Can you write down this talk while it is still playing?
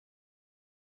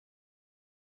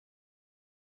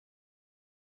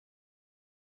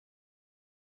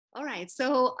All right,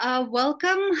 so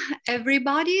welcome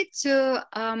everybody to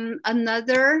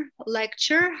another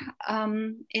lecture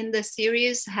in the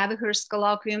series, Havighurst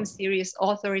Colloquium series,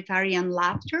 Authoritarian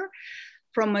Laughter,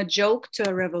 From a Joke to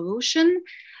a Revolution.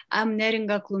 I'm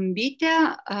Neringa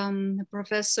Klumbite,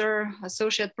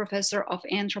 associate professor of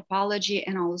anthropology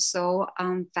and also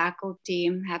faculty,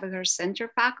 Havighurst Center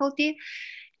faculty.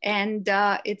 And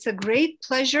it's a great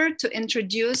pleasure to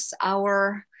introduce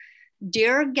our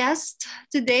dear guest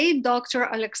today, Dr.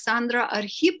 Alexandra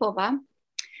Arkhipova,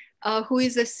 who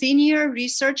is a senior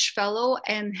research fellow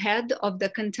and head of the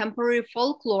Contemporary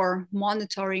Folklore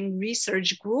Monitoring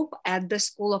Research Group at the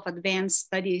School of Advanced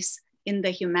Studies in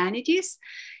the Humanities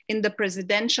in the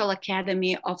Presidential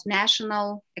Academy of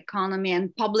National Economy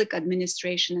and Public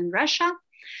Administration in Russia.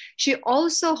 She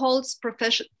also holds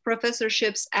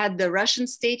professorships at the Russian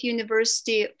State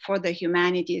University for the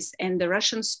Humanities and the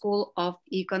Russian School of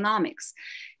Economics.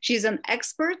 She's an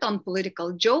expert on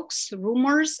political jokes,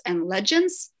 rumors, and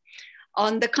legends,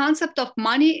 on the concept of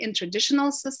money in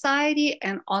traditional society,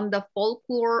 and on the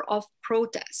folklore of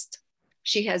protest.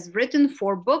 She has written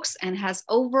 4 books and has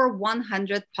over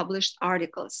 100 published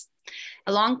articles.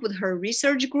 Along with her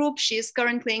research group, she is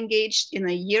currently engaged in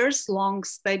a years-long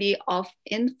study of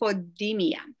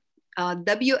infodemia,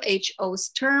 WHO's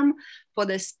term for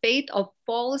the spate of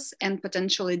false and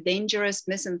potentially dangerous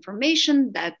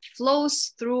misinformation that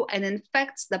flows through and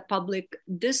infects the public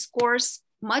discourse,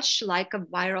 much like a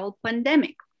viral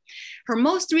pandemic. Her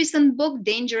most recent book,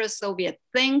 Dangerous Soviet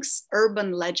Things,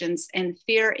 Urban Legends and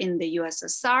Fear in the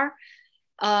USSR,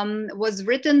 was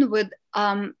written with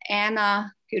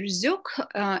Anna Kurzuk,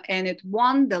 and it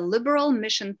won the Liberal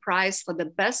Mission Prize for the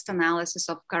best analysis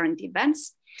of current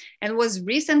events, and was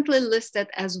recently listed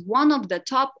as one of the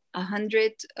top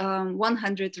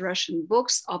 100 Russian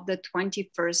books of the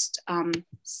 21st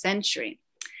century.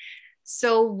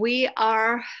 So we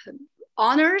are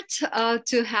honored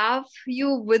to have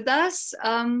you with us,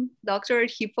 Dr.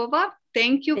 Arkhipova.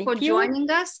 Thank you for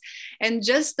joining us. And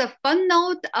just a fun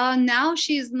note, now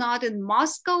she's not in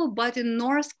Moscow, but in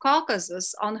North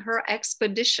Caucasus on her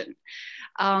expedition.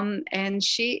 And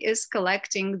she is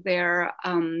collecting their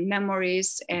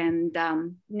memories and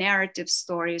narrative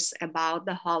stories about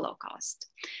the Holocaust.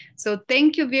 So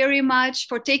thank you very much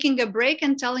for taking a break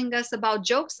and telling us about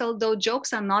jokes, although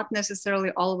jokes are not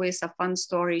necessarily always a fun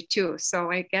story too.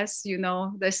 So I guess, you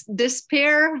know, this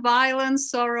despair, violence,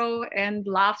 sorrow, and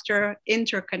laughter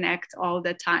interconnect all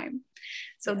the time.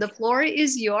 So the floor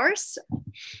is yours.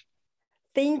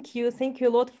 Thank you a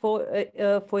lot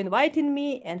for inviting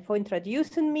me and for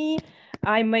introducing me.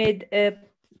 I made a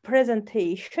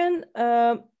presentation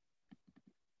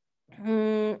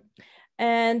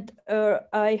and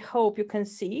I hope you can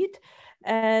see it.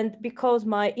 And because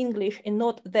my English is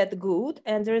not that good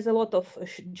and there is a lot of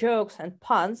jokes and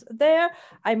puns there,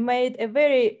 I made a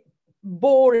very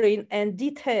boring and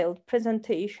detailed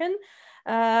presentation.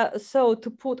 So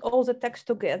to put all the text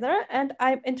together, and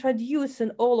I'm introducing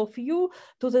all of you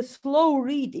to the slow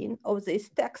reading of this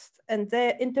text and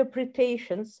their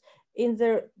interpretations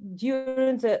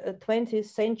during the 20th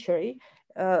century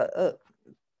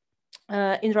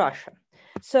in Russia.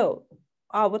 So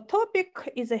our topic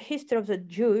is a history of the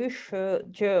Jewish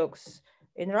jokes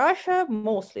in Russia.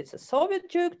 Mostly it's a Soviet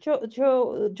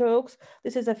jokes.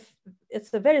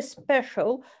 It's a very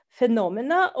special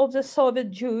phenomena of the Soviet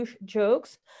Jewish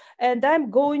jokes, and I'm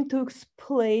going to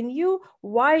explain you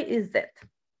why is that.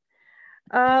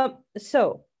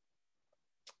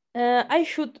 I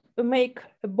should make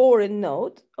a boring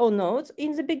notes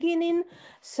in the beginning.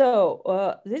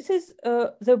 So this is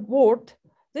the word.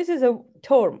 This is a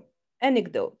term,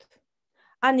 anecdote.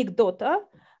 Anecdota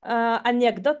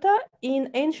in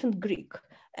ancient Greek.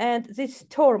 And this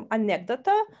term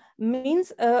anecdota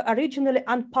means originally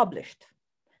unpublished,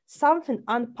 something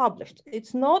unpublished.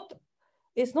 It's not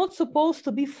supposed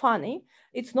to be funny.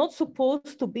 It's not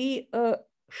supposed to be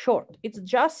short. It's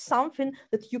just something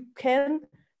that you can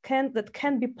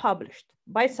be published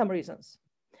by some reasons.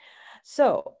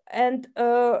 So, and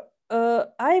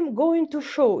I'm going to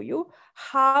show you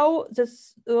how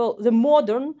the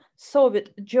modern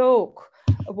Soviet joke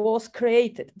was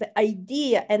created, the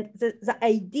idea and the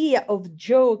idea of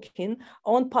joking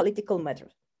on political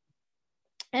matters.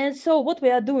 And so what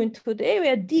we are doing today, we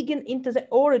are digging into the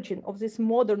origin of this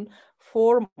modern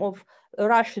form of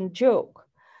Russian joke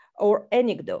or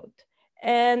anecdote.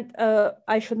 And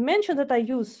I should mention that I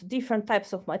use different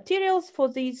types of materials for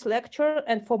this lecture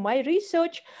and for my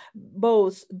research.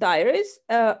 Both diaries,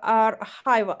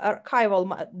 archival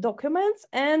documents,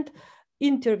 and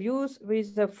interviews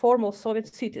with a formal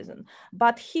Soviet citizen.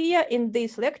 But here in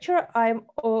this lecture, I'm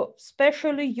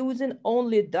specially using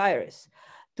only diaries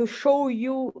to show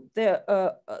you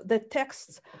the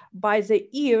texts by the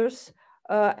ears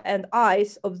and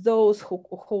eyes of those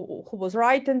who was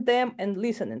writing them and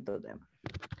listening to them.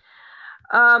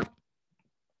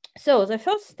 So the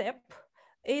first step,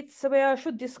 it's where I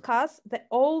should discuss the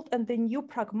old and the new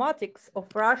pragmatics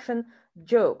of Russian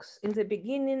jokes in the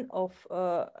beginning of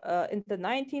in the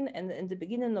 19th and in the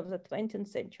beginning of the 20th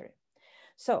century.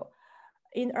 So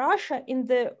in Russia, in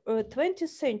the 20th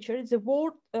century, the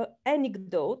word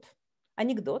anecdote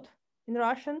in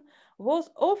Russian was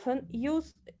often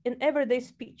used in everyday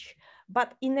speech,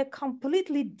 but in a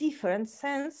completely different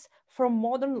sense from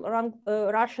modern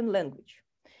Russian language.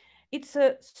 It's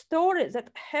a story that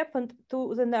happened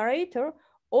to the narrator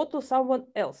or to someone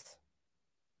else.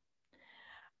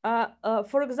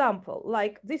 For example,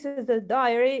 like this is the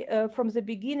diary from the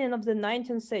beginning of the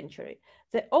 19th century.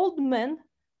 The old man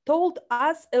told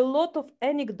us a lot of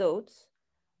anecdotes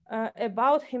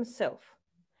about himself,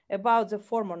 about the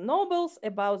former nobles,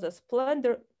 about the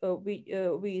splendor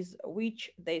with which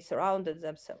they surrounded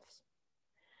themselves.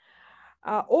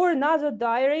 Or another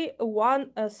diary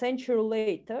 1 century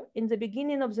later, in the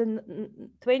beginning of the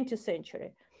 20th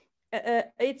century.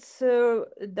 It's a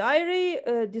diary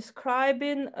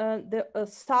describing the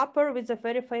supper with a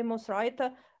very famous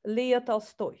writer, Leo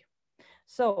Tolstoy.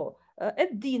 So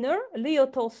at dinner, Leo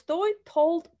Tolstoy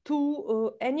told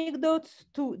 2 anecdotes,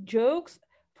 2 jokes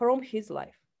from his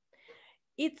life.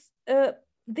 It's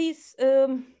this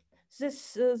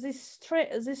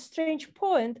strange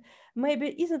point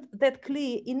maybe isn't that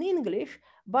clear in English,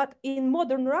 but in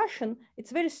modern Russian,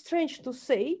 it's very strange to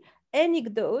say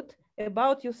anecdote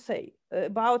about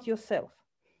yourself.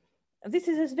 This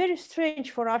is very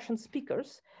strange for Russian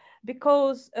speakers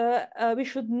because we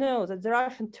should know that the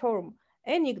Russian term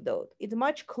anecdote is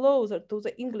much closer to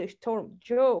the English term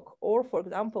joke or, for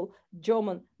example,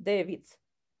 German der Witz.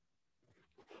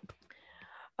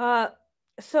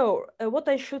 So what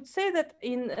I should say that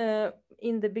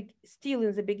still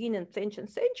in the beginning 20th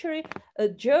century, a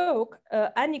joke,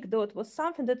 anecdote was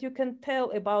something that you can tell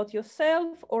about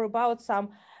yourself or about some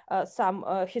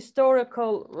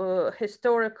historical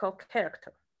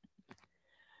character.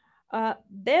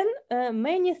 Then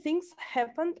many things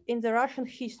happened in the Russian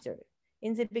history.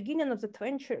 In the beginning of the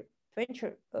 20th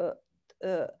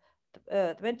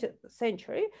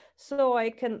century, so I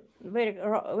can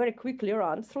very quickly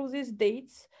run through these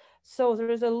dates. So there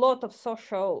is a lot of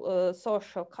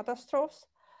social catastrophes.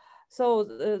 So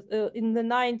in the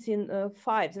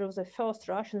 1905 there was the first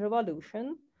Russian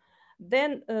Revolution,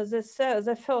 then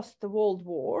the First World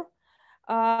War,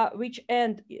 which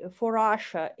ended for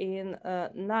Russia in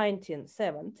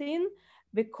 1917,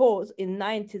 because in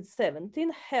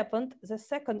 1917 happened the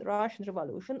Second Russian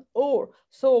Revolution, or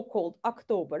so-called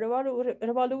October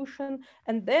Revolution,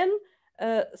 and then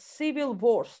civil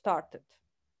war started.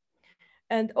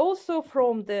 And also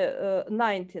from the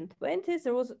 1920s,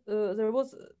 there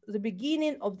was the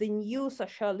beginning of the new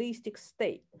socialistic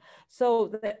state.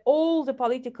 So all the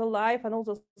political life and all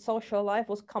the social life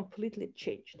was completely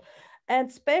changed. And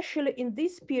especially in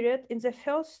this period, in the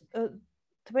first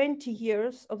 20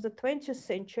 years of the 20th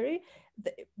century,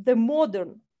 the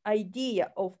modern idea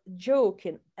of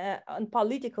joking and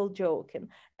political joking,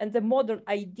 and the modern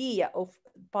idea of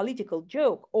political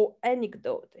joke or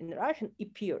anecdote in Russian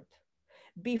appeared.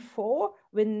 Before,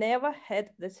 we never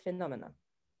had this phenomenon.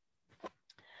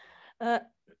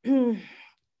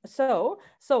 So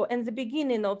in the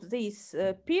beginning of this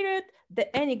period,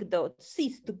 the anecdote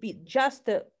ceased to be just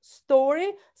a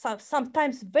story,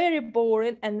 sometimes very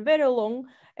boring and very long,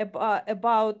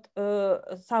 about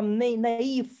some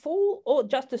naive fool, or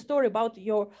just a story about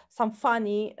some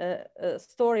funny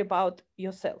story about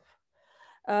yourself.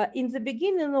 In the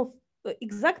beginning of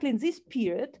exactly in this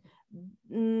period,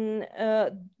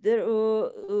 the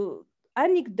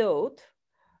anecdote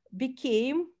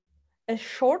became a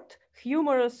short,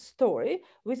 humorous story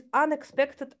with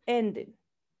unexpected ending,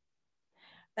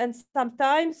 and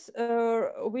sometimes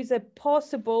with a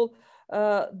possible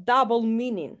double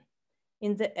meaning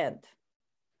in the end.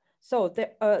 So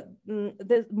the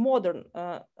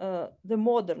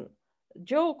modern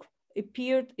joke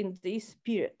appeared in this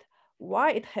period.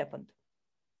 Why it happened?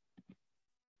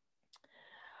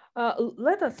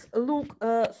 Let us look.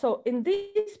 So in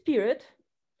this period,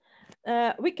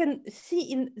 we can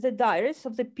see in the diaries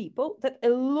of the people that a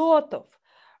lot of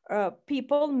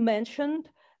people mentioned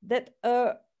that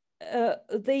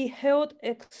they heard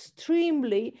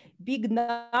extremely big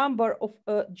number of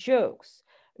jokes,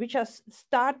 which are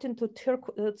starting to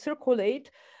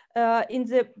circulate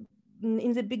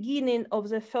in the beginning of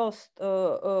the First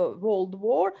World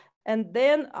War, and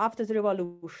then after the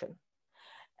revolution.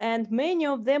 And many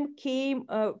of them came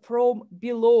from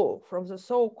below, from the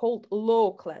so-called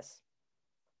low class.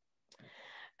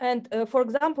 And for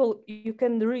example, you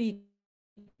can read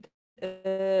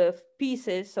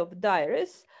pieces of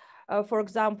diaries. For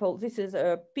example, this is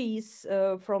a piece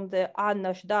from the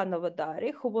Anna Zhdanova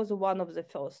diary, who was one of the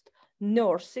first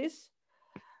nurses.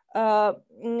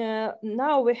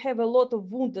 Now we have a lot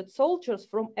of wounded soldiers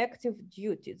from active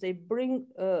duty. They bring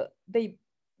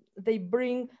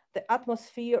the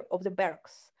atmosphere of the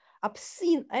barracks.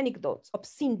 Obscene anecdotes,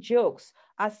 obscene jokes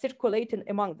are circulating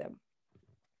among them.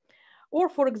 Or,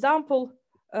 for example,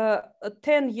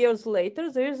 10 years later,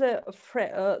 there is a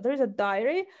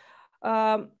diary,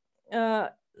 and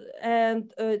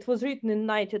it was written in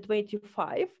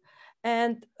 1925,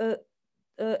 and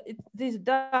this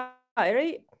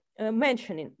diary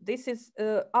mentioning this is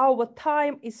our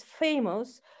time is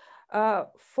famous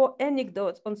for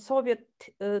anecdotes on Soviet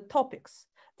topics.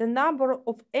 The number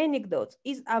of anecdotes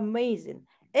is amazing.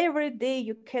 Every day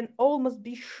you can almost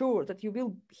be sure that you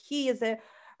will hear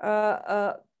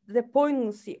the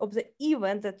poignancy of the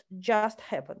event that just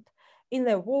happened. In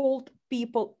the world,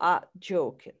 people are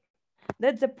joking.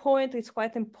 That's the point. It's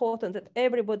quite important that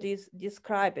everybody is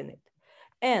describing it.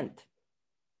 And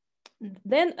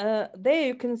then there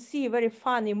you can see a very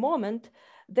funny moment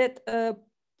that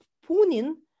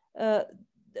Punin,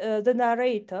 the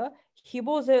narrator, he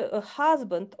was a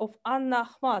husband of Anna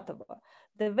Akhmatova,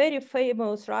 the very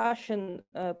famous Russian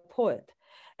poet.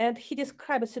 And he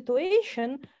described a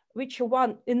situation which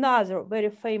another very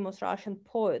famous Russian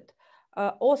poet,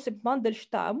 Osip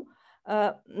Mandelstam,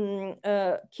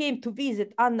 came to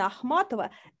visit Anna Akhmatova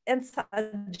and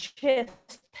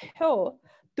suggest her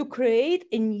to create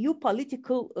a new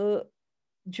political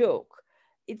joke.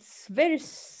 It's very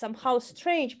somehow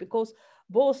strange because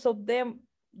both of them,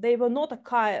 they were not a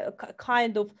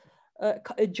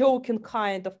joking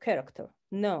kind of character,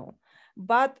 no,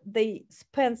 but they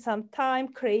spent some time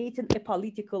creating a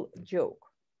political joke.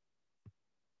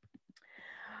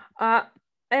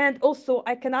 And also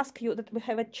I can ask you that we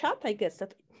have a chat, I guess,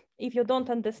 that if you don't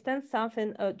understand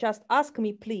something, just ask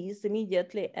me please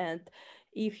immediately. And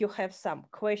if you have some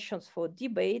questions for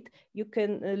debate, you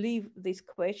can leave this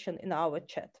question in our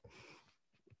chat.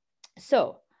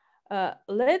 So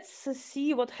let's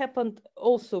see what happened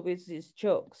also with these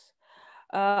jokes.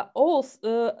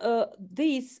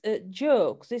 These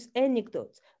jokes, these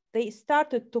anecdotes, they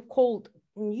started to call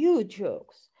new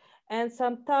jokes. And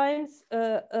sometimes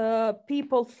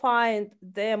people find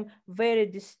them very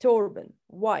disturbing.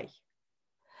 Why?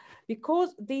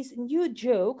 Because these new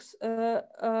jokes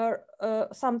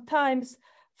sometimes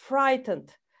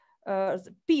frightened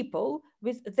people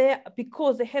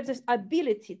because they have this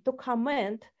ability to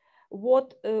comment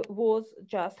what was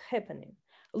just happening.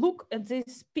 Look at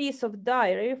this piece of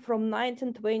diary from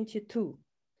 1922.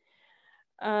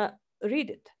 Read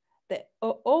it. The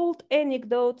old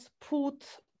anecdotes put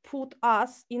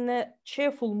us in a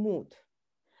cheerful mood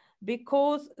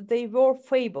because they were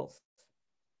fables.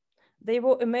 They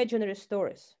were imaginary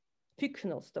stories,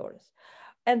 fictional stories.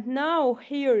 And now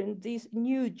hearing these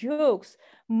new jokes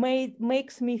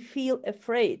makes me feel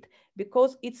afraid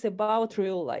because it's about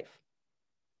real life.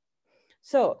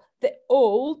 So the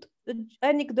old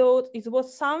anecdote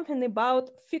was something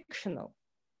about fictional.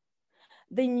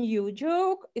 The new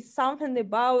joke is something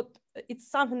about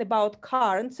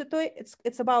current situation.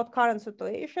 It's about current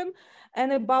situation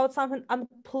and about something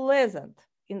unpleasant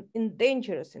and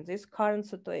dangerous in this current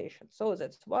situation. So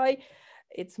that's why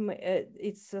it's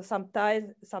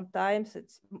sometimes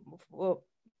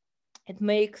it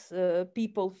makes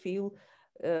people feel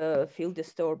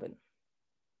disturbing.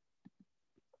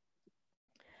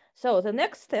 So the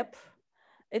next step,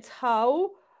 it's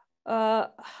how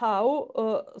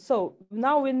so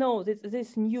now we know that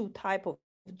this new type of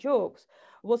jokes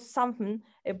was something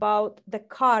about the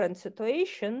current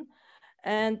situation,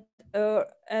 and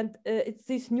it's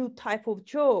this new type of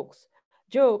joke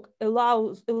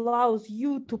allows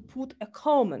you to put a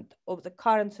comment of the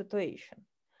current situation.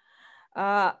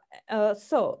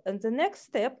 So, and the next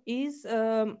step is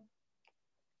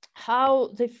how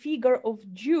the figure of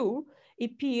Jew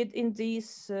appeared in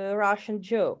these Russian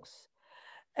jokes,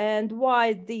 and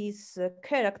why this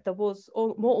character was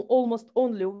almost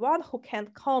only one who can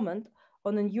comment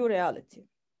on a new reality.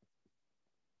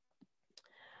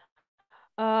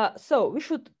 So we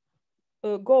should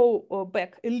go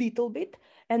back a little bit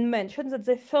and mention that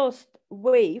the first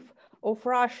wave of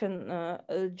Russian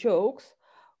jokes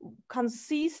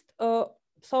consist of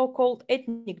so-called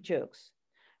ethnic jokes.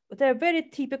 they're very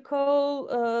typical.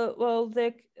 Well,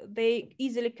 they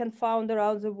easily can found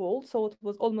around the world, so it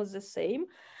was almost the same.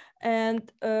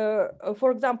 And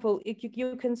for example,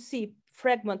 you can see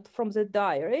fragment from the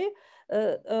diary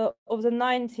of the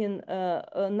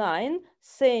 1909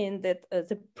 saying that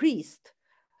the priest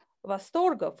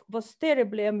Vostorgov was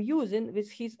terribly amusing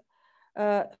with his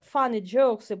funny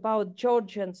jokes about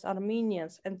Georgians,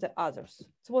 Armenians, and the others.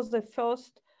 It was the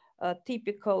first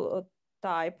typical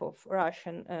type of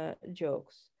Russian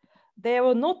jokes. They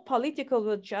were not political,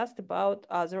 but just about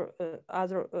other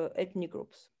ethnic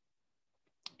groups.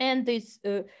 And these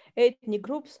ethnic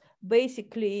groups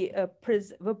basically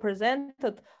were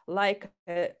presented like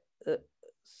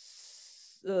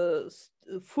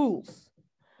fools,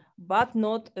 but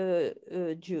not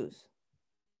Jews.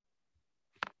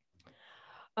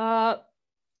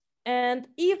 And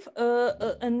if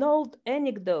an old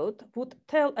anecdote would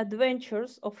tell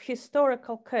adventures of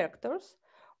historical characters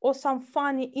or some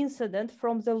funny incident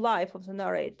from the life of the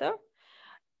narrator,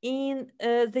 in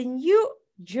the new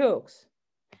jokes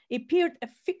appeared a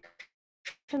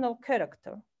fictional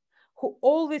character who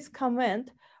always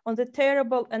comment on the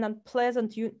terrible and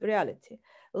unpleasant reality.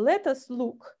 Let us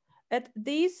look at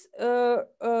this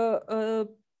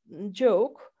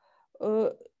joke.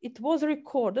 It was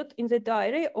recorded in the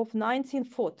diary of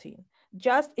 1914,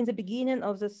 just in the beginning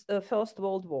of the First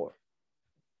World War.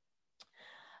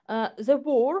 The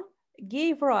war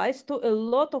gave rise to a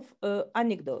lot of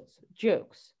anecdotes,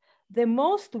 jokes. The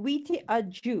most witty are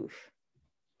Jewish.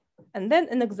 And then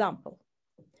an example.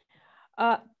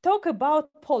 Talk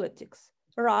about politics,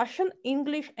 Russian,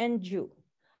 English, and Jew.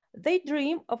 They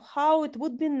dream of how it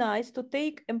would be nice to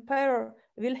take Emperor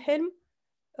Wilhelm,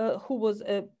 who was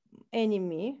an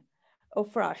enemy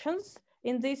of Russians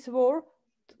in this war,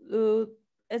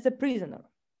 as a prisoner.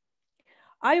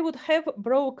 I would have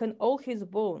broken all his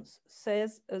bones,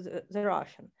 says the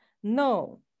Russian.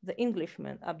 No, the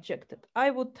Englishman objected. I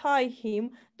would tie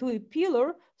him to a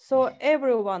pillar so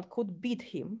everyone could beat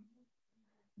him.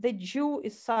 The Jew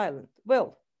is silent.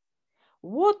 Well,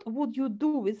 what would you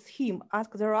do with him?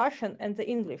 Asked the Russian and the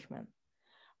Englishman.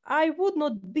 I would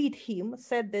not beat him,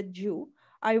 said the Jew.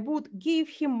 I would give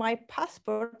him my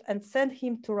passport and send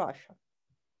him to Russia.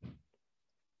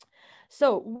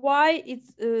 So why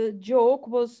its joke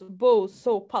was both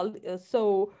so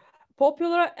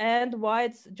popular and why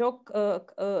its joke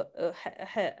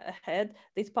had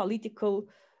this political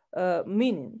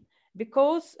meaning?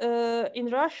 Because in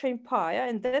Russian Empire,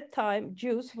 in that time,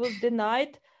 Jews was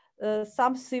denied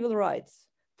some civil rights.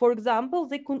 For example,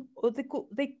 they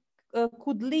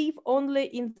could live only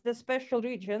in the special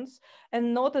regions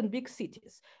and not in big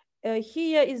cities.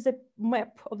 Here is a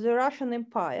map of the Russian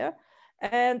Empire,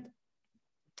 and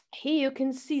here you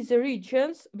can see the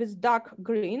regions with dark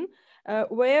green,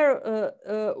 where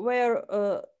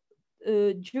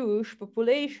Jewish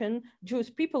population,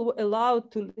 Jewish people were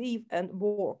allowed to live and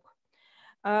work.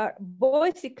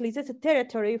 Basically, that's a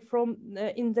territory from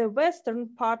in the western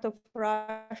part of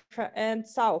Russia and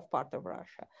south part of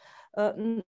Russia.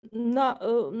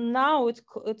 Now it's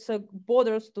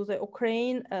borders to the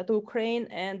Ukraine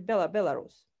and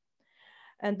Belarus,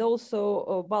 and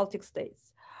also Baltic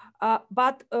states.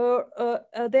 But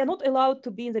they're not allowed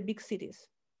to be in the big cities.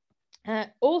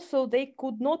 Also, they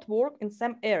could not work in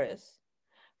some areas.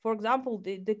 For example,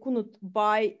 they could not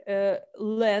buy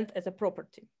land as a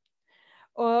property.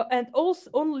 And also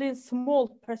only a small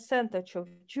percentage of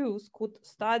Jews could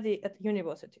study at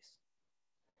universities.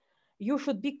 You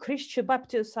should be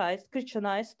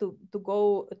Christianized to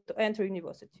enter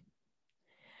university.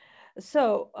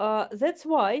 So that's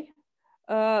why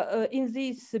in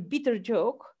this bitter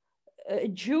joke, a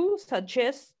Jew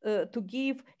suggests to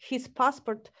give his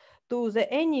passport to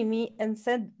the enemy and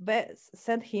send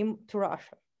him to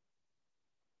Russia.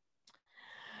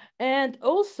 And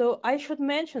also, I should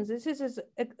mention this is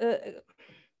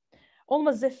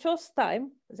almost the first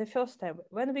time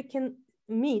when we can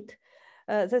meet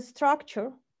the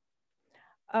structure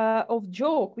of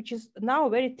joke, which is now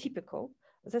very typical.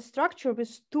 The structure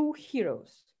with two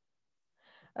heroes.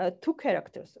 Two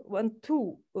characters.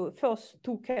 First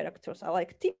two characters are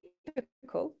like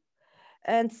typical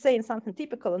and saying something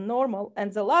typical and normal,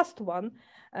 and the last one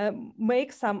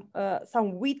makes some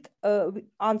wit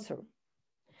answer.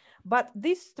 But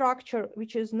this structure,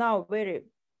 which is now very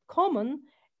common,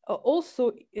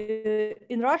 also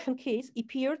in Russian case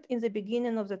appeared in the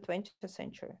beginning of the 20th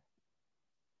century.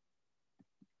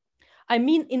 I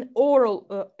mean, in oral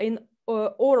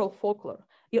folklore,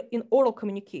 in oral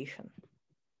communication.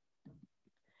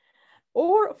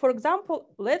 Or, for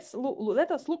example,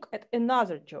 let us look at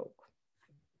another joke.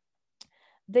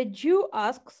 the Jew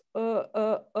asks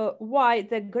why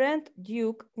the Grand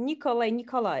Duke Nikolai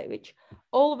Nikolaevich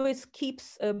always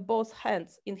keeps both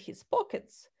hands in his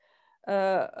pockets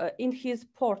in his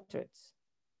portraits.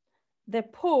 The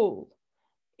Pole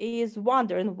is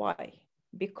wondering why.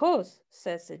 Because,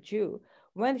 says the Jew,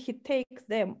 when he takes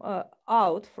them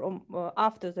out from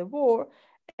after the war,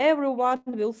 everyone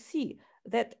will see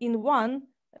that in one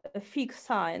fig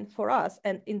sign for us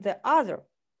and in the other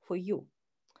for you.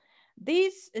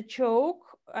 This joke,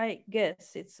 I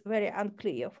guess it's very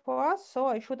unclear for us, so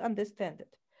I should understand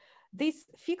it. This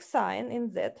fig sign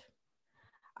in that,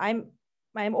 I'm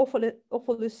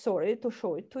awfully sorry to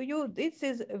show it to you. This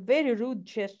is a very rude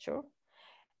gesture.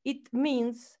 It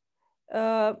means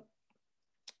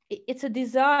it's a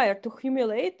desire to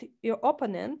humiliate your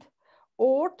opponent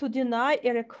or to deny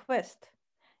a request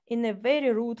in a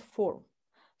very rude form.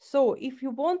 So if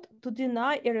you want to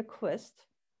deny a request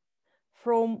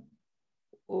from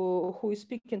who is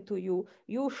speaking to you,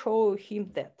 you show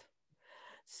him that.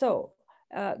 So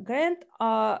great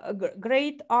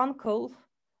uncle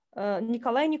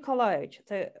Nikolai Nikolaevich,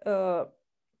 the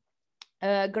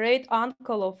great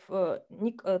uncle of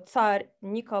Tsar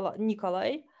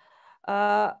Nikolai,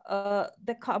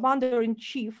 the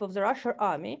commander-in-chief of the Russian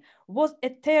army, was a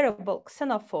terrible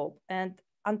xenophobe and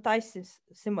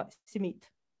anti-Semite.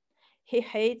 He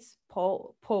hates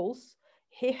Poles,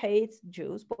 he hates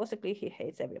Jews, basically he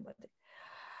hates everybody.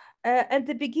 At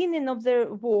the beginning of the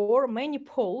war, many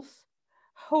Poles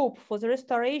hoped for the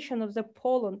restoration of the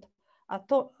Poland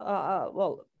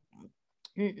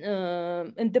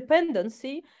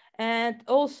independency, and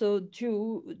also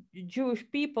Jewish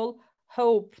people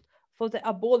hoped for the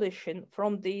abolition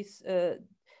from these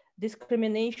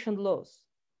discrimination laws.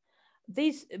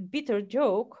 This bitter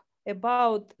joke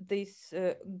about this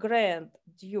Grand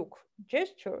Duke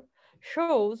gesture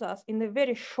shows us in a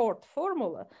very short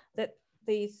formula that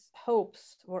these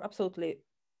hopes were absolutely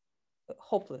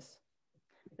hopeless.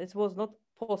 This was not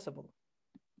possible.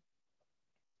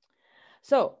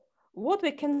 So what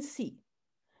we can see,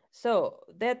 so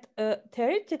that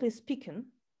theoretically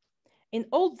speaking, in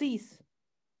all these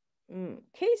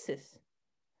cases,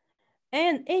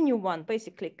 and anyone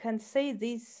basically can say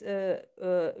this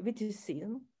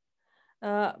witticism,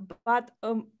 but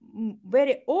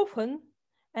very often,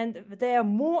 and they are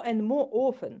more and more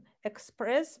often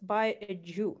expressed by a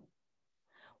Jew.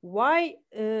 Why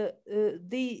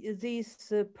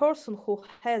this person who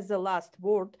has the last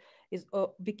word is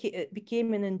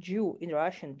became a Jew in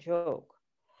Russian joke?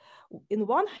 In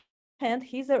one hand,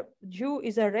 Jew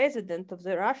is a resident of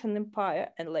the Russian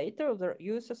Empire and later of the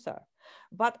USSR.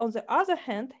 But on the other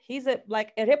hand, he's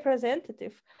like a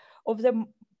representative of the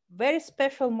very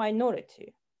special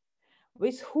minority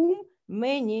with whom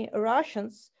many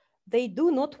Russians, they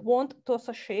do not want to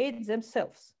associate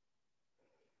themselves.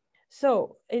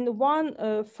 So in one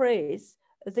phrase,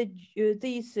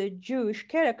 this Jewish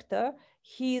character,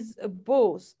 he's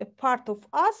both a part of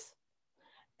us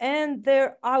and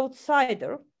they're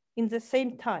outsider in the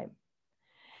same time.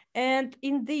 And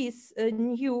in this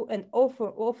new and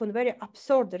often very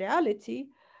absurd reality,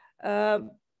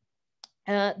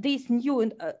 this new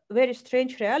and very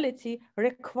strange reality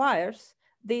requires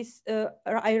these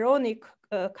ironic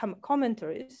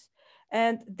commentaries,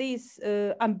 and this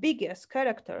ambiguous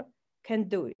character can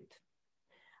do it.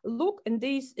 Look in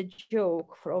this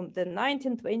joke from the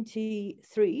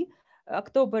 1923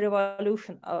 October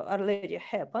Revolution already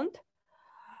happened.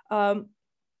 A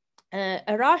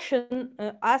Russian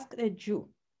asked a Jew,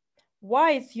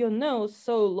 "Why is your nose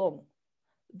so long?"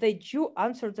 The Jew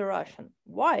answered the Russian,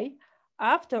 "Why?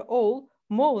 After all,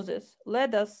 Moses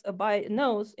led us by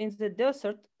nose in the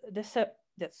desert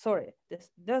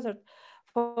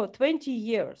for 20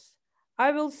 years.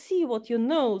 I will see what your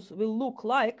nose will look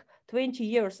like 20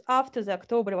 years after the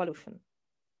October Revolution."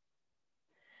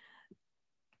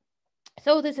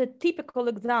 So this is a typical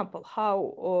example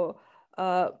how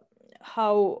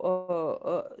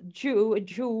Jew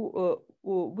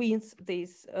wins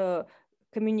this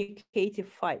communicative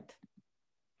fight.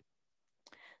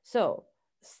 So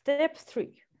step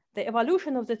 3, the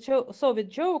evolution of the Soviet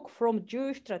joke from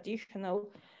Jewish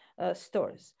traditional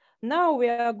stories. Now we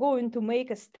are going to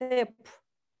make a step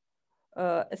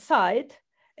aside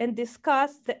and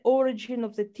discuss the origin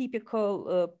of the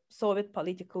typical Soviet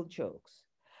political jokes.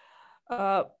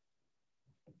 A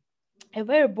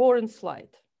very boring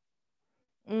slide.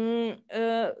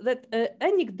 That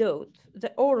anecdote,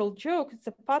 the oral joke, is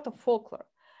a part of folklore,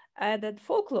 and that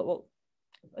folklore, well,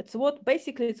 it's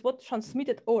what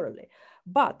transmitted orally.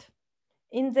 But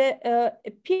in the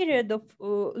period of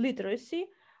literacy,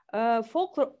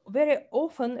 folklore very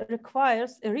often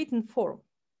requires a written form.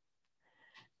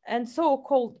 and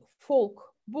so-called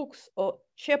folk books or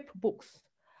chapbooks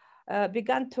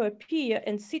began to appear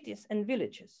in cities and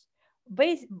villages.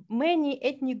 Many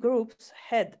ethnic groups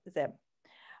had them,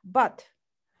 but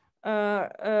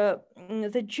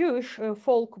the Jewish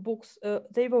folk books,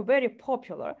 they were very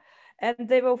popular, and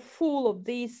they were full of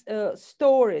these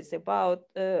stories about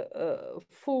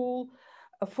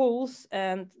fools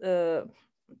and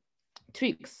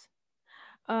tricks.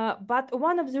 But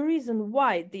one of the reasons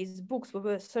why these books were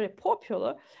very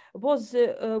popular was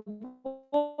the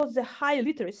high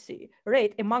literacy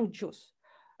rate among Jews.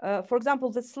 For example,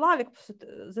 the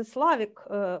Slavic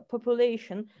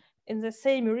population in the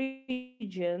same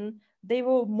region, they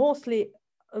were mostly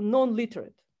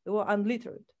non-literate. They were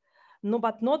unliterate, no,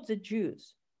 but not the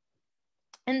Jews.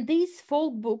 And these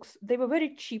folk books, they were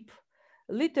very cheap,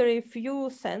 literally few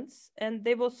cents, and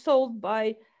they were sold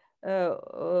by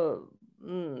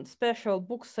special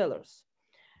booksellers.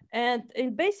 And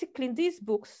basically in these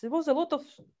books, there was a lot of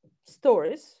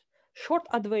stories, short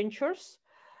adventures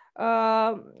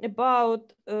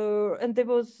about, and there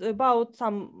was about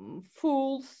some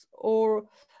fools or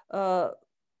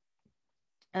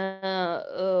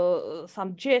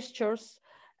some gestures,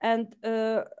 and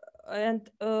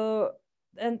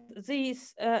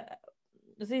these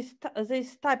this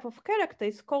type of character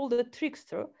is called a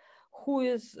trickster, who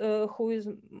is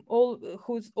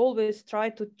always try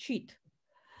to cheat.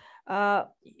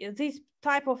 This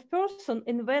type of person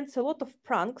invents a lot of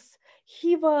pranks.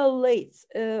 He violates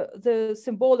the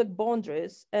symbolic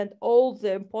boundaries and all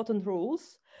the important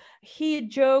rules. He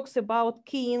jokes about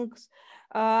kings.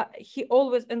 He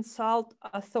always insults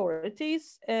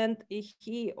authorities, and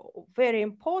he very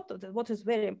important. What is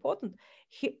very important,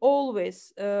 he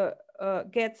always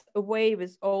gets away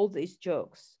with all these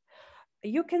jokes.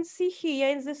 You can see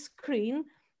here in the screen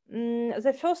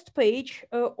the first page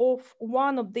of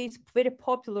one of these very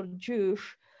popular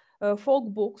Jewish folk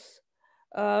books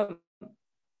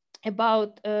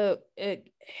about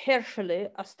Herschel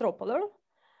Astropoler.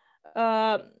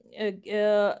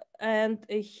 And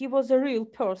he was a real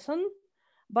person,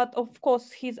 but of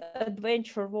course his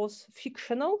adventure was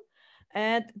fictional.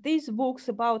 And these books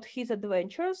about his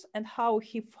adventures and how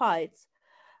he fights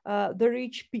the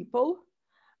rich people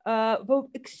were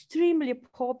extremely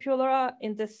popular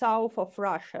in the south of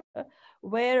Russia,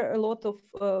 where a lot of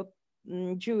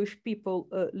Jewish people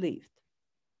lived.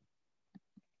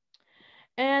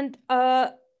 And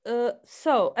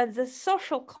so, at the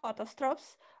social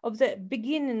catastrophes of the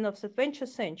beginning of the 20th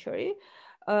century,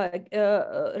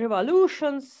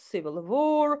 revolutions, civil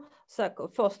war,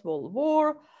 First World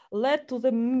War, led to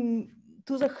the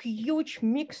huge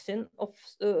mixing of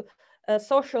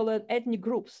social and ethnic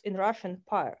groups in Russian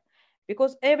Empire,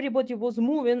 because everybody was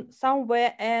moving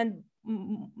somewhere and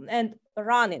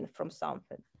running from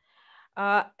something.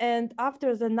 And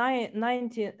after the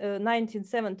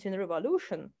 1917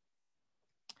 revolution,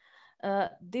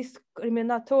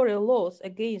 discriminatory laws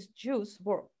against Jews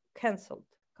were cancelled,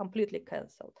 completely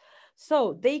cancelled.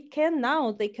 So they can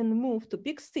move to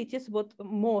big cities, what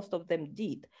most of them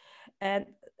did. And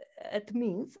it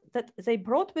means that they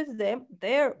brought with them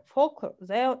their folklore,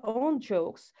 their own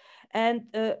jokes. And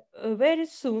very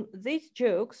soon these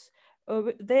jokes,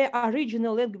 their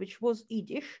original language was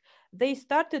Yiddish, they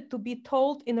started to be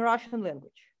told in Russian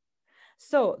language.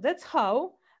 So that's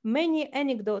how many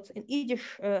anecdotes in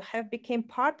Yiddish have become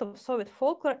part of Soviet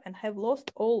folklore and have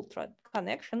lost all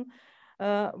connection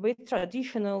with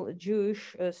traditional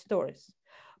Jewish stories.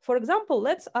 For example,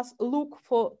 let's us look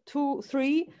for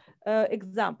 2-3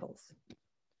 examples.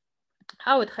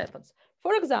 How it happens.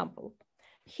 For example,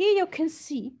 here you can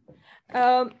see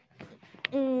a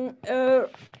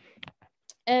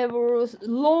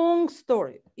long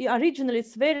story. Originally,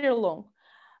 it's very long.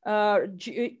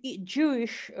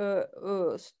 Jewish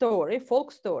story,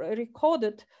 folk story,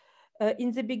 recorded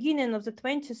in the beginning of the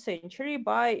 20th century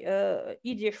by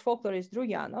Yiddish folklorist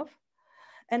Druyanov.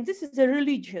 And this is a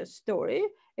religious story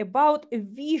about a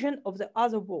vision of the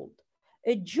other world.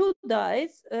 A Jew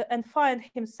dies and finds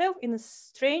himself in a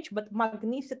strange but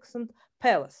magnificent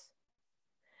palace.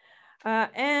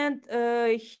 And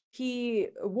he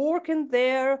working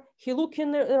there, he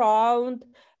looking around,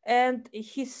 and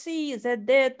he sees the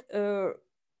dead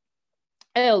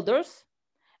elders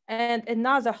and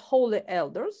another holy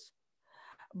elders.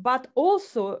 But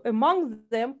also among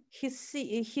them, he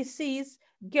sees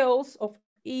girls of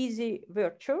easy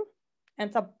virtue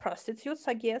and some prostitutes,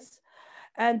 I guess,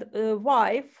 and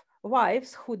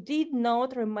wives who did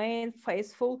not remain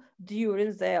faithful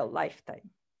during their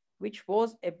lifetime, which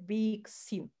was a big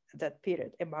sin at that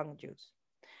period among Jews.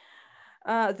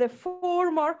 the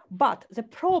former, but the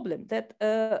problem that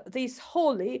these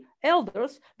holy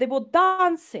elders, they were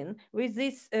dancing with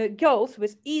these girls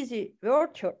with easy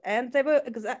virtue, and they were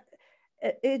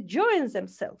enjoying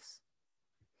themselves.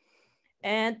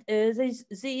 And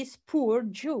these poor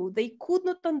Jew, they could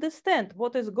not understand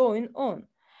what is going on.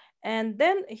 And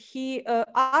then he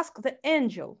asked the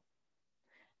angel,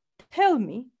 tell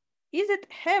me, is it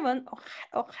heaven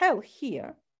or hell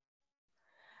here?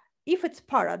 If it's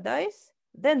paradise,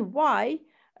 then why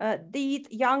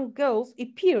did young girls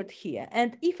appeared here?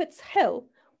 And if it's hell,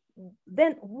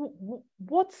 then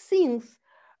what things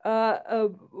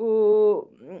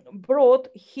brought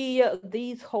here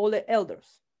these holy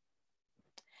elders?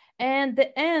 And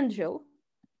the angel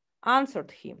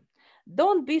answered him,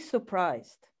 don't be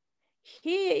surprised.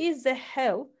 Here is the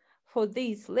hell for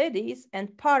these ladies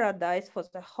and paradise for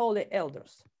the holy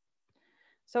elders.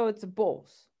 So it's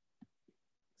both.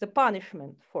 The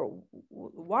punishment for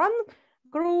one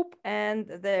group and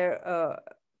their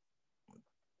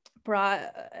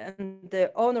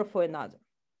honor for another.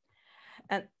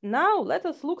 And now let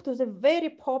us look to the very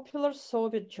popular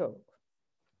Soviet joke.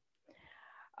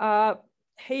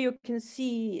 Here you can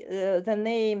see the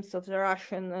names of the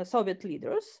Russian Soviet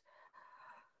leaders.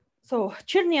 So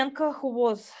Chernenko, who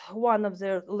was one of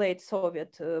the late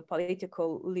Soviet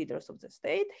political leaders of the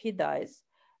state, he dies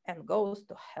and goes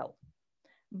to hell.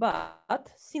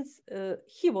 But since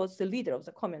he was the leader of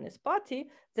the Communist Party,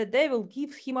 the devil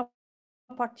gives him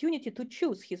opportunity to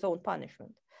choose his own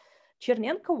punishment.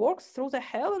 Chernenko walks through the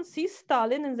hell and sees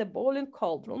Stalin in the boiling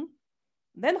cauldron,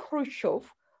 then Khrushchev,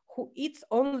 who eats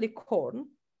only corn.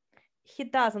 He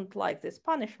doesn't like this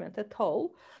punishment at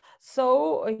all,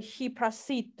 so he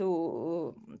proceeds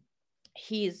to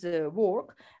his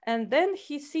work, and then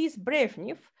he sees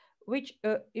Brezhnev, which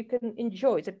you can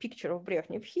enjoy the picture of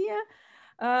Brezhnev here,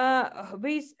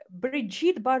 with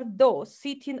Brigitte Bardot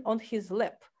sitting on his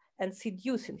lap and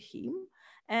seducing him.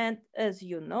 And as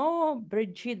you know,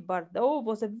 Brigitte Bardot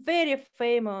was a very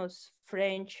famous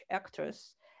French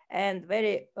actress and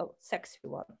very sexy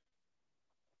one.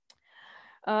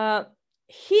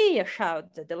 Here,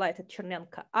 shouts the delighted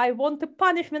Chernenko, I want a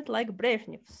punishment like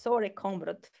Brezhnev. Sorry,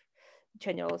 comrade,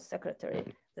 General Secretary.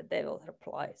 The devil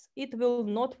replies, it will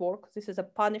not work. This is a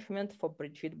punishment for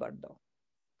Brigitte Bardot.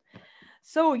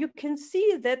 So you can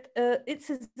see that it's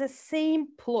the same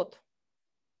plot,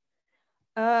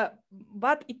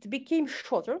 but it became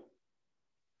shorter.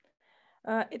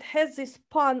 It has this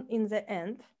pun in the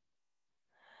end,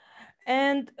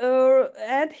 and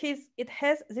it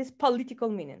has this political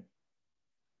meaning.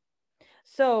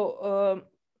 So,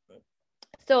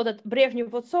 so that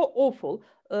Brezhnev was so awful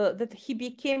that he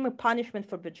became a punishment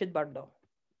for Brigitte Bardot.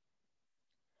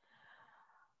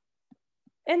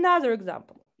 Another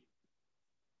example.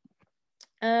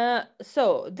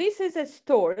 So this is a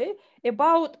story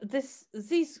about this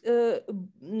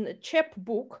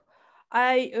chapbook.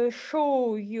 I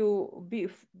show you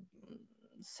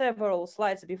several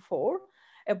slides before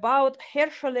about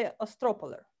Herschel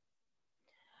Ostropoler.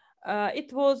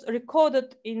 It was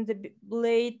recorded in the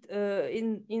late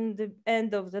in the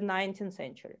end of the 19th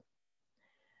century.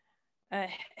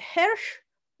 Hersch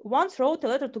once wrote a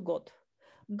letter to God.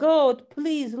 God,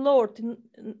 please, Lord,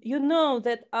 you know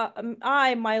that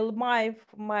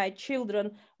my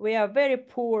children, we are very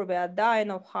poor, we are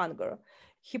dying of hunger.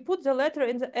 He put the letter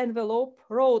in the envelope,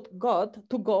 wrote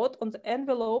to God on the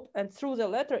envelope, and threw the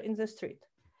letter in the street.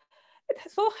 It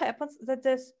so happens that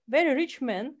this very rich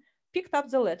man picked up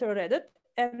the letter, read it,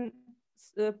 and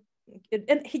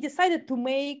he decided to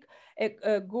make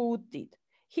a good deed.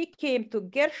 He came to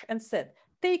Gersh and said,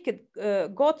 take it,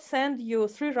 God send you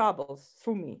 3 rubles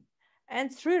through me.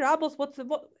 And 3 rubles, it's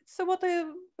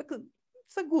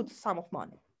a good sum of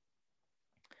money.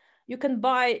 You can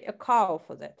buy a cow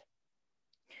for that.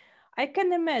 I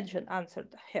can imagine,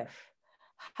 answered Hersch,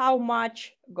 how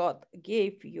much God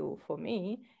gave you for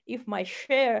me if my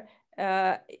share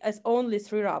is only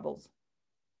 3 rubles.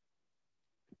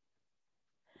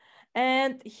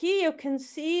 And here you can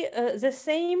see the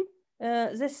same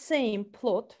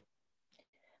plot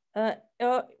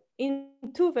in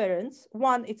 2 variants.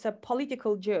 One, it's a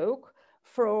political joke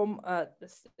from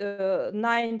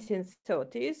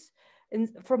 1930s,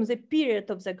 from the period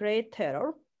of the Great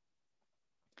Terror.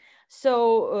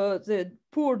 So the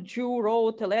poor Jew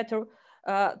wrote a letter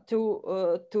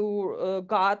to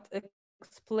God,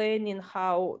 explaining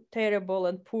how terrible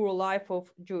and poor life of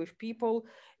Jewish people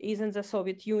is in the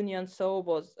Soviet Union. So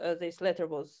this letter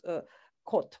was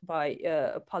caught by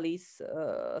police,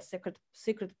 secret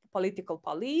political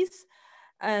police,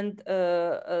 and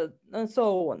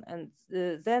so on. And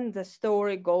then the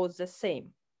story goes the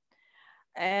same.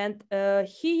 And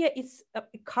here is a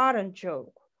current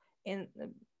joke. In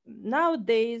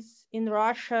nowadays in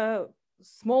Russia,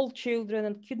 small children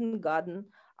in kindergarten,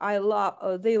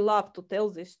 they love to tell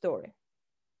this story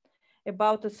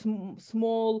about a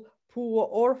small poor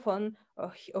orphan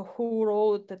who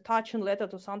wrote a touching letter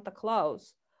to Santa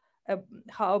Claus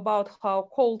about how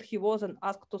cold he was and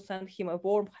asked to send him a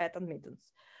warm hat and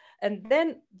mittens. And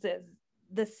then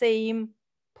the same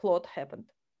plot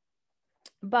happened.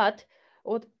 But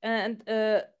what and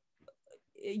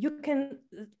you can,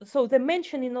 so the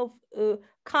mentioning of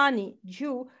Kani,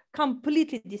 Jew,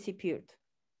 completely disappeared.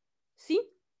 See?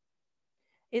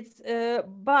 It's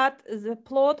but the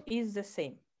plot is the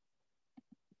same.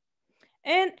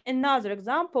 And another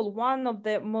example, one of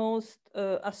the most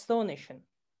astonishing.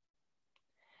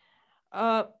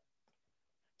 There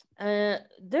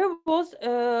was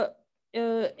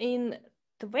in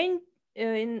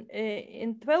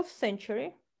 12th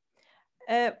century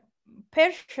a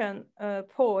Persian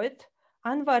poet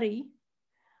Anvari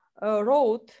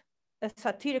wrote a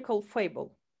satirical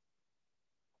fable,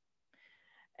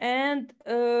 and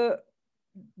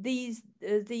this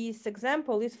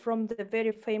example is from the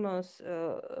very famous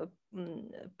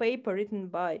paper written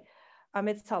by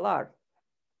Ahmed Salar.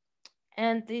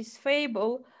 And this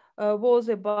fable was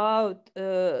about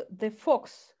the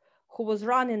fox who was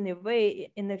running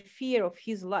away in the fear of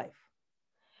his life.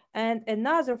 And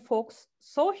another fox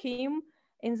saw him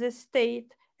in this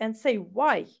state and say,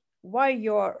 why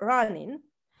you're running?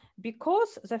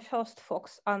 Because the first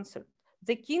fox answered,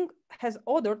 the king has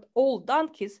ordered all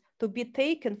donkeys to be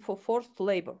taken for forced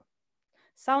labor.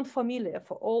 Sound familiar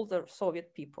for all the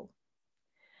Soviet people.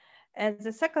 And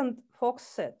the second fox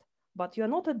said, but you're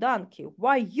not a donkey,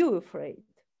 why are you afraid?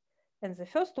 And the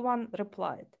first one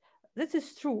replied, this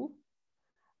is true,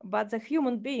 but the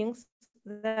human beings,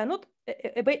 they are not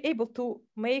able to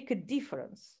make a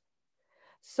difference.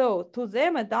 So to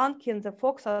them, a donkey and the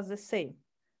fox are the same.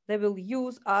 They will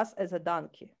use us as a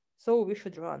donkey, so we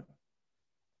should run.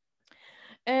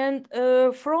 And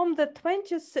from the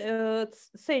 20th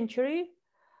century,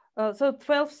 so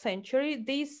 12th century,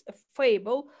 this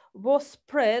fable was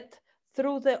spread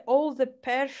through all the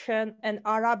Persian and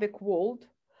Arabic world,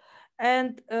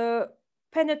 and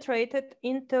penetrated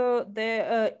into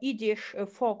the Yiddish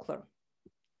folklore,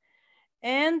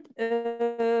 and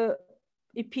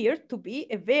appeared to be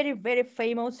a very, very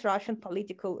famous Russian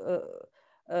political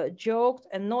joke,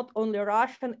 and not only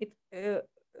Russian.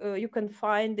 You can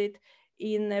find it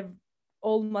in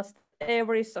almost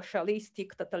every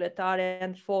socialistic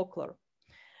totalitarian folklore.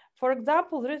 For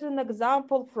example, there is an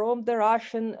example from the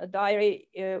Russian diary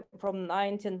from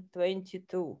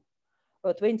 1922,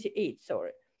 or 28,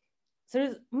 sorry.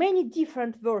 There's many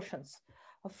different versions.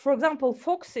 For example,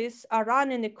 foxes are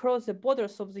running across the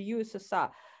borders of the USSR,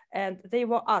 and they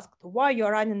were asked, why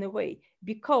you're running away?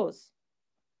 Because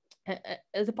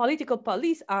the political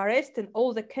police are arresting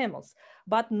all the camels,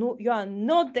 but no, you are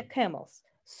not the camels.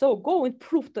 So go and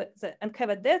prove to and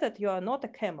have a that you are not a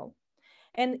camel.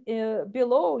 And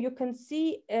below you can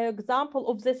see an example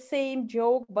of the same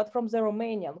joke, but from the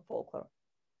Romanian folklore.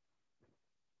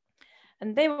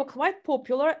 And they were quite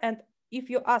popular. And if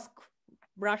you ask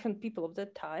Russian people of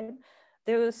that time,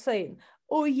 they were saying,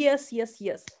 oh, yes, yes,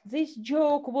 yes, this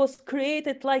joke was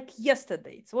created like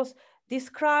yesterday. It was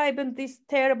describing this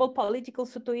terrible political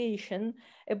situation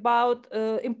about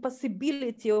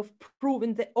impossibility of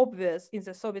proving the obvious in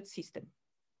the Soviet system.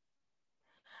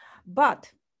 But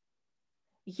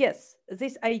yes,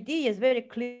 this idea is very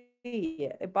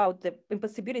clear about the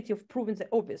impossibility of proving the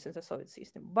obvious in the Soviet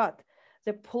system, but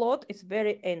the plot is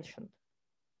very ancient.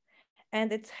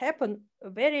 And it's happened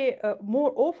very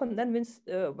more often than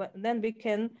we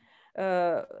can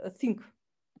think.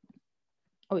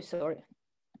 Oh, sorry.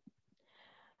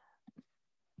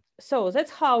 So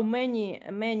that's how many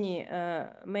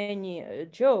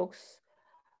jokes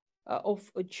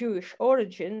of Jewish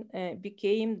origin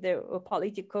became the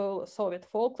political Soviet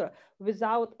folklore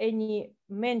without any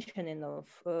mentioning of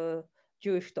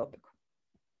Jewish topic.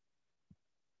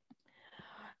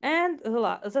 And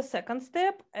the second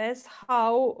step is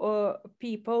how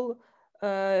people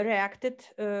reacted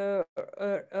to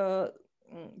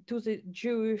the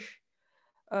Jewish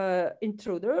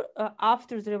intruder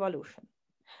after the revolution.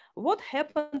 What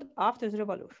happened after the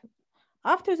revolution?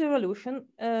 After the revolution,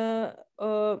 as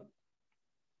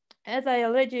I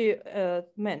already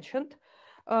mentioned,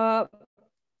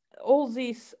 all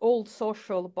these old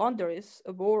social boundaries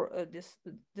were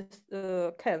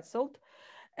cancelled,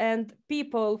 and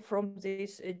people from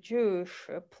this Jewish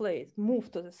place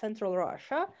moved to the central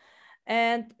Russia,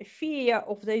 and fear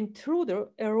of the intruder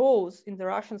arose in the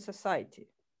Russian society.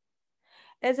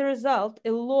 as a result,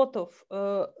 a lot of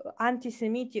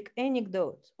anti-Semitic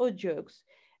anecdotes or jokes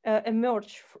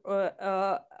emerged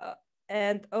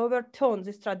and overturned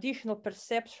this traditional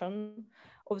perception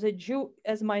of the Jew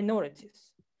as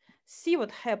minorities. See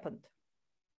what happened.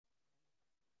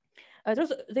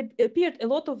 There appeared a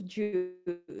lot of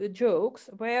jokes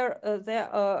where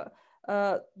the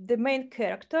main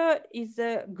character is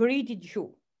a greedy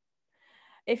Jew.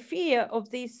 A fear of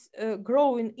this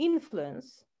growing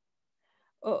influence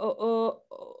who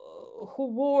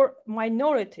were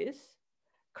minorities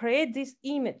create this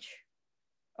image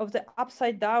of the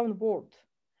upside down world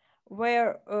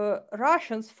where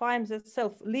Russians find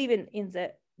themselves living in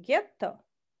the ghetto,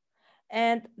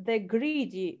 and the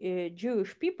greedy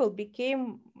Jewish people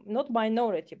became not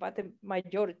minority, but a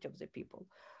majority of the people.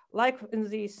 Like in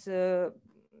these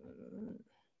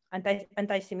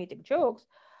anti-Semitic jokes,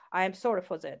 I am sorry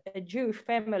for that. A Jewish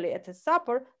family at a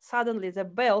supper, suddenly the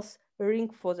bells ring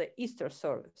for the Easter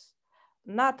service.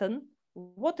 Nathan,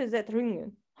 what is that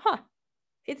ringing? Huh,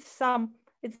 it's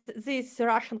this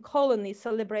Russian colony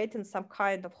celebrating some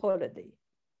kind of holiday.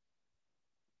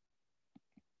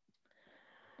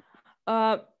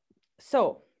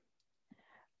 So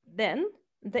then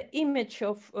the image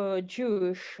of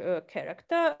Jewish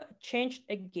character changed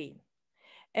again.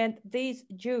 And these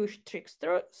Jewish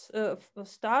tricksters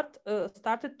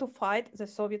started to fight the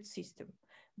Soviet system,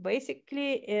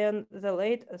 basically in the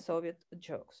late Soviet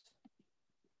jokes.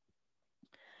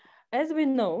 As we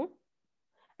know,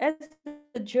 as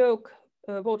the joke,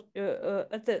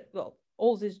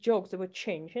 all these jokes that were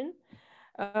changing,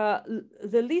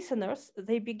 the listeners,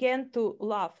 they began to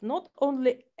laugh not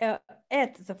only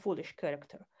at the foolish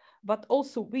character, but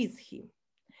also with him.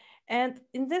 And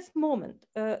in this moment,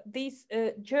 these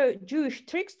Jewish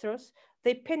tricksters,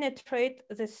 they penetrate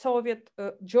the Soviet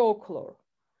joke lore.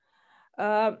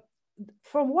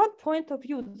 From one point of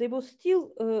view, they were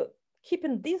still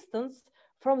keeping distance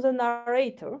from the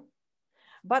narrator,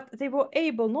 but they were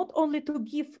able not only to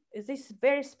give this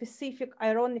very specific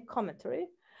ironic commentary,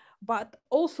 but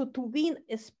also to win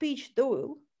a speech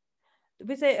duel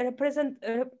with their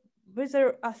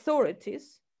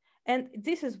authorities. And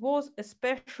this was a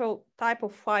special type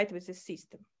of fight with the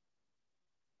system.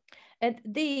 And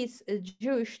these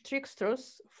Jewish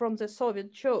tricksters from the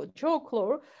Soviet joke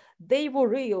lore, they were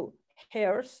real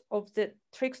heirs of the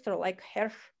trickster like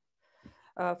Hersh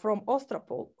from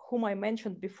Ostropol, whom I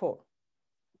mentioned before.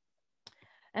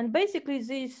 And basically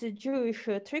this Jewish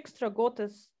trickster got a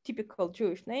typical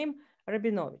Jewish name,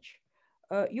 Rabinovich.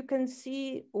 You can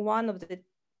see one of the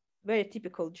very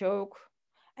typical joke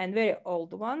and very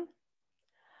old one.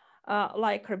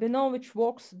 Like Rabinovich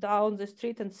walks down the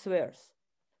street and swears,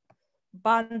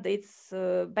 bandits,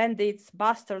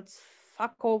 bastards,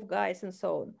 fuck off guys, and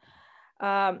so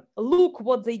on. Look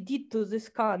what they did to this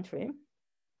country.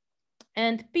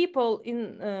 And people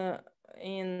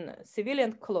in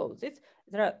civilian clothes,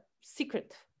 there are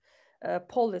secret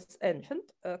police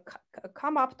agent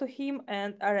come up to him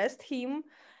and arrest him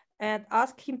and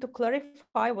ask him to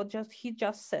clarify what he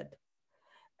just said.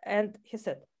 And he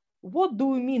said, "What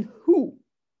do you mean who?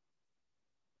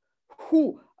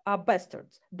 Who are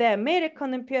bastards? The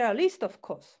American imperialist, of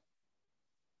course."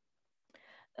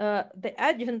 The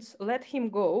agents let him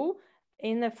go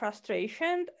in a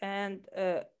frustration, and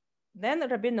then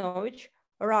Rabinovich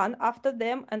ran after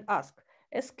them and asked,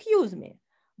 "Excuse me,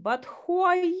 but who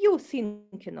are you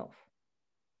thinking of?"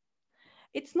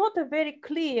 It's not a very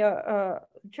clear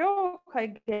joke, I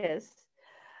guess.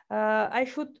 I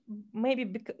should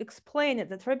maybe explain it,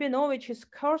 that Rabinovich is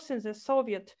cursing the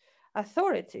Soviet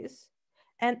authorities,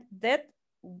 and that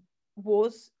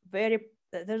was very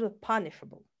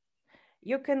punishable.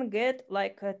 You can get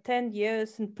like 10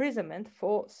 years imprisonment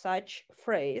for such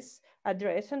phrase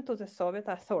addressing to the Soviet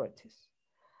authorities.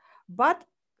 But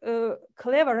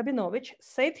clever Rabinovich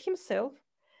saved himself,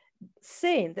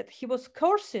 saying that he was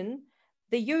cursing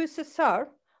the USSR,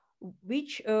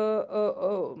 which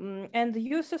and the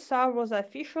USSR was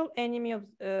official enemy of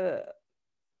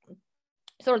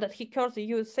so that he cursed the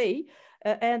USA,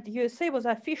 and USA was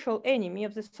official enemy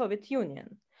of the Soviet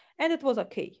Union, and it was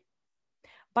okay.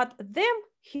 But then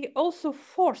he also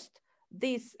forced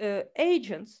these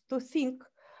agents to think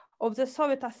of the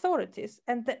Soviet authorities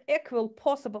and the equal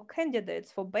possible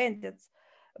candidates for bandits,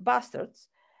 bastards,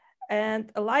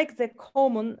 and like the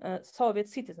common Soviet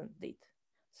citizens did.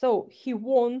 So he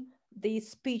won the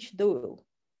speech duel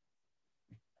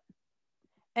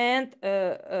and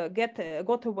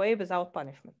got away without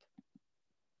punishment.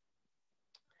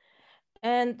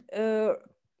 And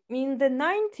in the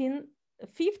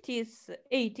 1950s,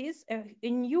 80s, a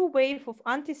new wave of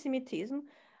anti-Semitism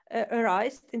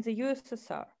arised in the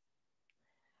USSR.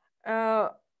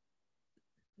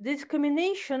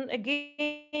 Discrimination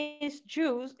against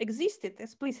Jews existed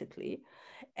explicitly,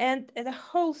 and the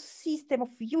whole system of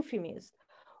euphemisms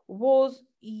was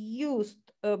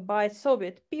used by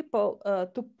Soviet people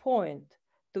to point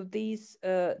to this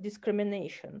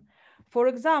discrimination. For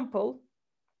example,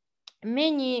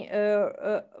 many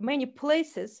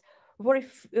places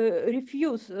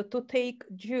refuse to take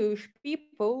Jewish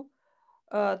people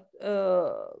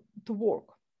to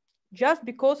work just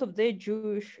because of their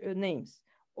Jewish names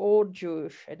or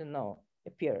Jewish, I don't know,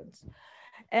 appearance.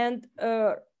 And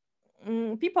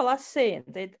people are saying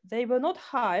that they were not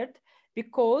hired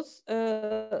because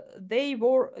they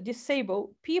were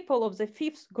disabled people of the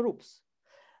fifth groups.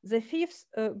 The fifth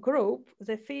group,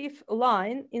 the fifth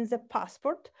line in the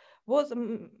passport was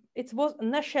it was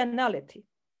nationality.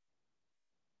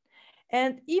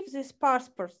 And if this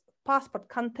passport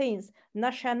contains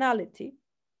nationality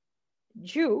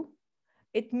Jew,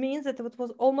 it means that it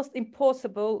was almost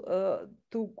impossible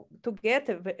to get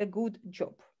a good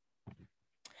job.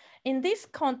 In this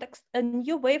context, a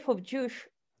new wave of Jewish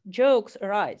jokes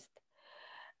arose,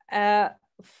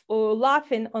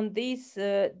 laughing on these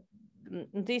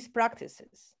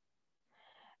practices.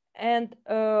 And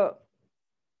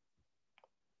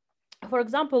for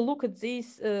example, look at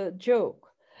this joke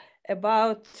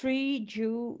about three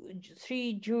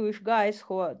Jewish guys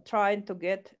who are trying to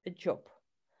get a job.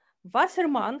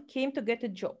 Wasserman came to get a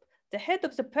job. The head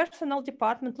of the personnel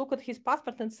department looked at his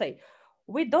passport and say,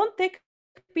 "We don't take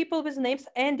people with names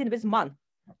ending with man,"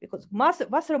 because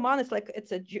Wasserman is like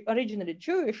it's originally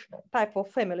Jewish type of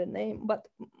family name, but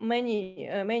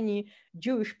many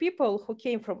Jewish people who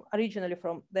came from originally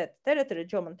from that territory,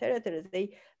 German territories,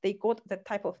 they got that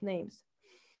type of names.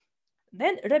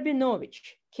 Then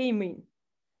Rabinovich came in.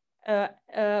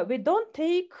 We don't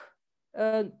take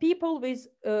people with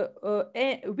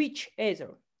which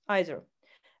either.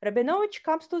 Rabinovich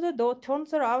comes to the door,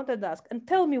 turns around and asks, "And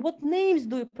tell me, what names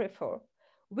do you prefer?"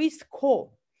 With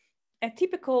Ko, a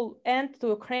typical end to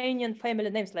Ukrainian family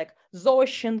names like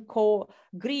Zoshenko,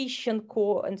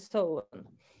 Grishenko, and so on.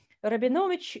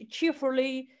 Rabinovich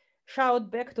cheerfully shouted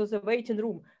back to the waiting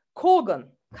room,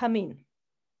 "Kogan, come in."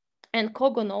 And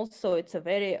Kogan also, it's a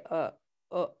very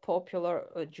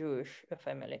popular Jewish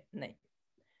family name.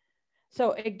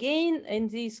 So again, in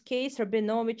this case,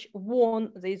 Rabinovich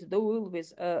won this duel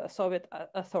with Soviet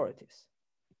authorities.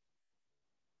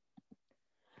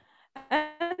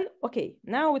 And okay,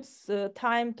 now it's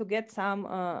time to get some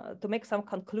to make some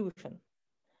conclusion.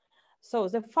 So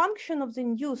the function of the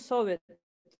new Soviet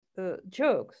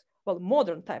jokes, well,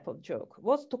 modern type of joke,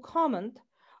 was to comment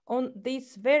on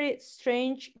this very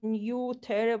strange, new,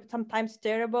 sometimes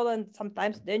terrible and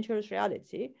sometimes dangerous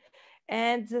reality.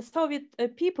 And the Soviet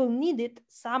people needed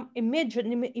some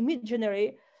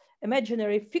imaginary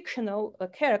fictional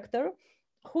character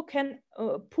who can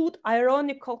put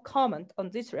ironical comment on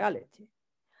this reality.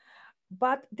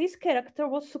 But this character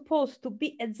was supposed to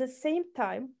be at the same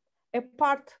time a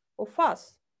part of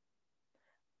us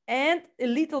and a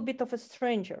little bit of a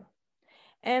stranger.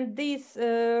 And this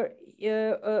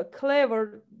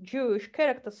clever Jewish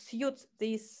character suits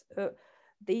this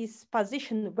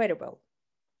position very well.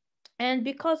 And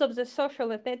because of the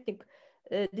social and ethnic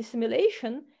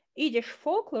dissimulation, Yiddish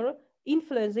folklore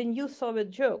influenced the new Soviet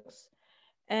jokes.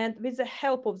 And with the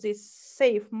help of this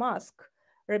safe mask,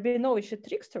 Rabinovich a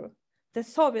trickster, the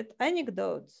Soviet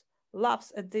anecdotes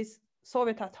laughs at these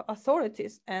Soviet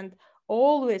authorities and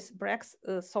always breaks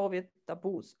Soviet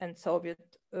taboos and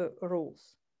Soviet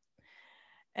rules.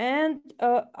 And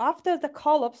after the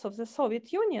collapse of the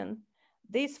Soviet Union,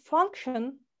 this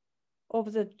function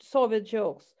of the Soviet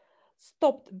jokes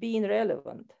stopped being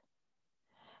relevant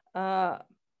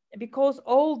because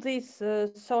all this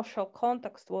social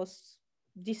context was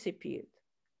disappeared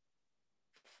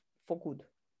for good.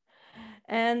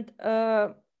 And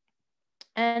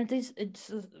this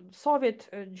Soviet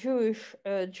Jewish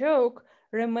joke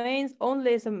remains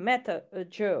only as a meta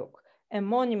joke, a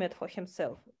monument for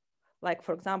himself. Like,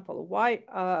 for example, why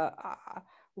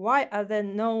are there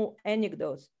no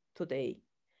anecdotes today?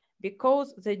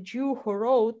 Because the Jew who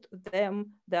wrote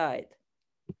them died.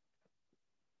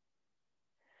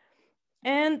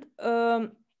 And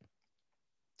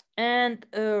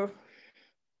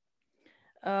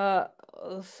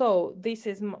so this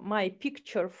is my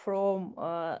picture from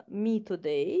me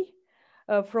today,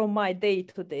 from my day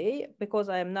today, because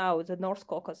I am now in the North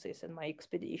Caucasus in my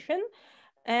expedition.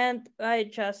 And I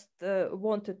just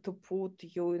wanted to put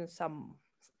you in some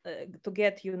to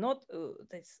get you not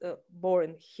this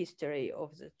boring history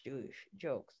of the Jewish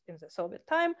jokes in the Soviet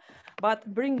time, but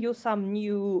bring you some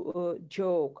new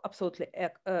joke, absolutely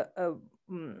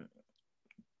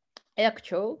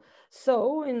actual.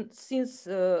 So since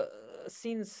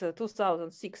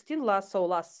 2016, last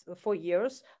 4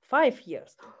 years, 5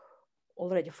 years,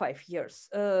 already 5 years,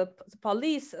 the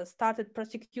police started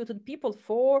prosecuting people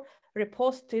for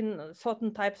reposting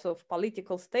certain types of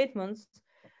political statements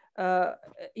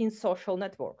in social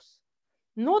networks,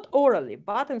 not orally,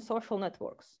 but in social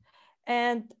networks.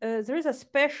 And there is a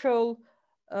special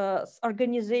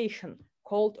organization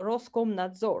called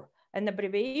Roskomnadzor, an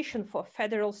abbreviation for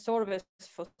Federal Service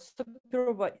for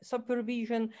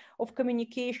Supervision of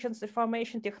Communications,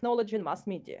 Information Technology, and Mass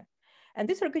Media. And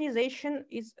this organization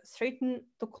is threatening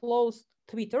to close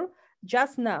Twitter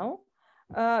just now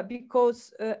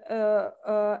because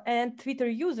and Twitter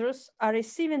users are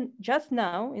receiving just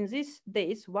now in these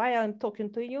days, while I'm talking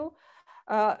to you,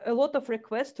 a lot of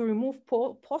requests to remove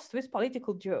posts with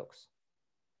political jokes.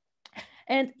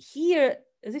 And here,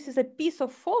 this is a piece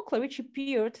of folklore which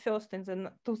appeared first in the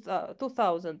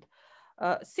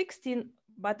 2016,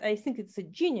 but I think it's a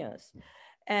genius.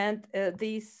 And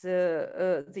this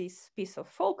piece of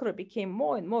folklore became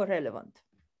more and more relevant.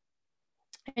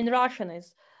 In Russian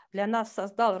is «Для нас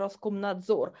создал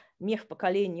Роскомнадзор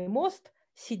межпоколений мост,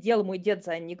 сидел мой дед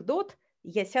за анекдот,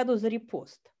 я сяду за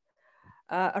репост».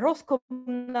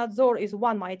 Roskomnadzor is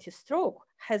one mighty stroke,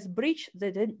 has breached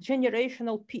the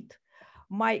generational pit.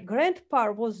 My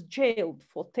grandpa was jailed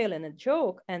for telling a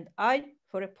joke and I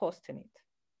for reposting it.